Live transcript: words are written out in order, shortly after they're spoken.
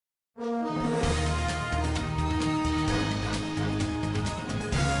Opposition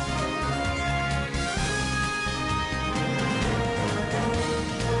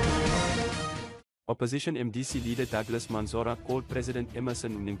MDC leader Douglas Mwonzora called President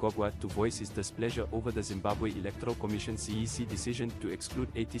Emmerson Mnangagwa to voice his displeasure over the Zimbabwe Electoral Commission (CEC) decision to exclude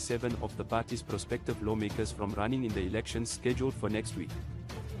 87 of the party's prospective lawmakers from running in the elections scheduled for next week.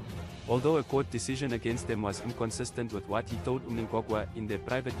 Although a court decision against them was inconsistent with what he told Mnangagwa in their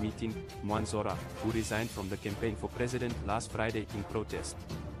private meeting, Mwonzora, who resigned from the campaign for president last Friday in protest,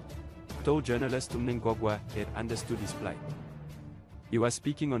 told journalist Mnangagwa he had understood his plight. He was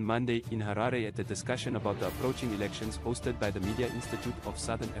speaking on Monday in Harare at a discussion about the approaching elections hosted by the Media Institute of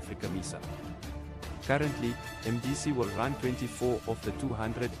Southern Africa (MISA). Currently, MDC will run 24 of the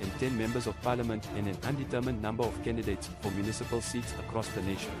 210 members of parliament and an undetermined number of candidates for municipal seats across the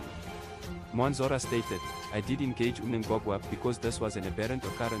nation. Mwonzora stated, "I did engage Mnangagwa because this was an aberrant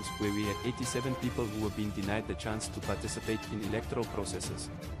occurrence where we had 87 people who were being denied the chance to participate in electoral processes.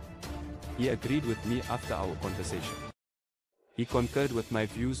 He agreed with me after our conversation. He concurred with my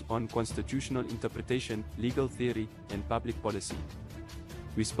views on constitutional interpretation, legal theory, and public policy.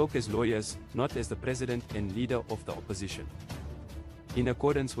 We spoke as lawyers, not as the president and leader of the opposition. In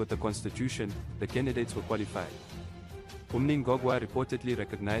accordance with the constitution, the candidates were qualified. Mnangagwa reportedly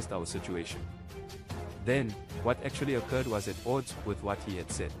recognized our situation. Then, what actually occurred was at odds with what he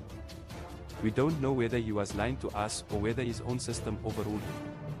had said. We don't know whether he was lying to us or whether his own system overruled him."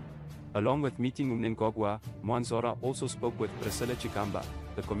 Along with meeting Mnangagwa, Mwonzora also spoke with Priscilla Chikamba,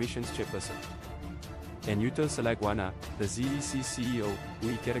 the commission's chairperson, and Yuto Salagwana, the ZEC CEO, who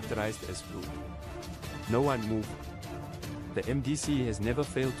he characterized as rude. No one moved. The MDC has never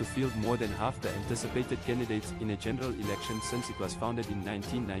failed to field more than half the anticipated candidates in a general election since it was founded in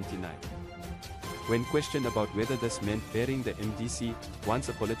 1999. When questioned about whether this meant burying the MDC, once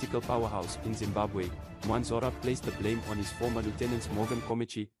a political powerhouse in Zimbabwe, Mwonzora placed the blame on his former lieutenants Morgan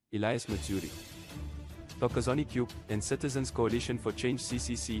Komichi, Elias Matsuri, Thokozani Cube, and Citizens Coalition for Change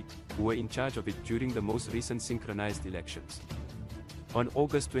 (CCC), who were in charge of it during the most recent synchronized elections. On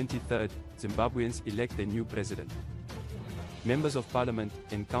August 23, Zimbabweans elect their new president. Members of parliament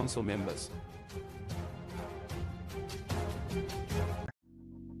and council members,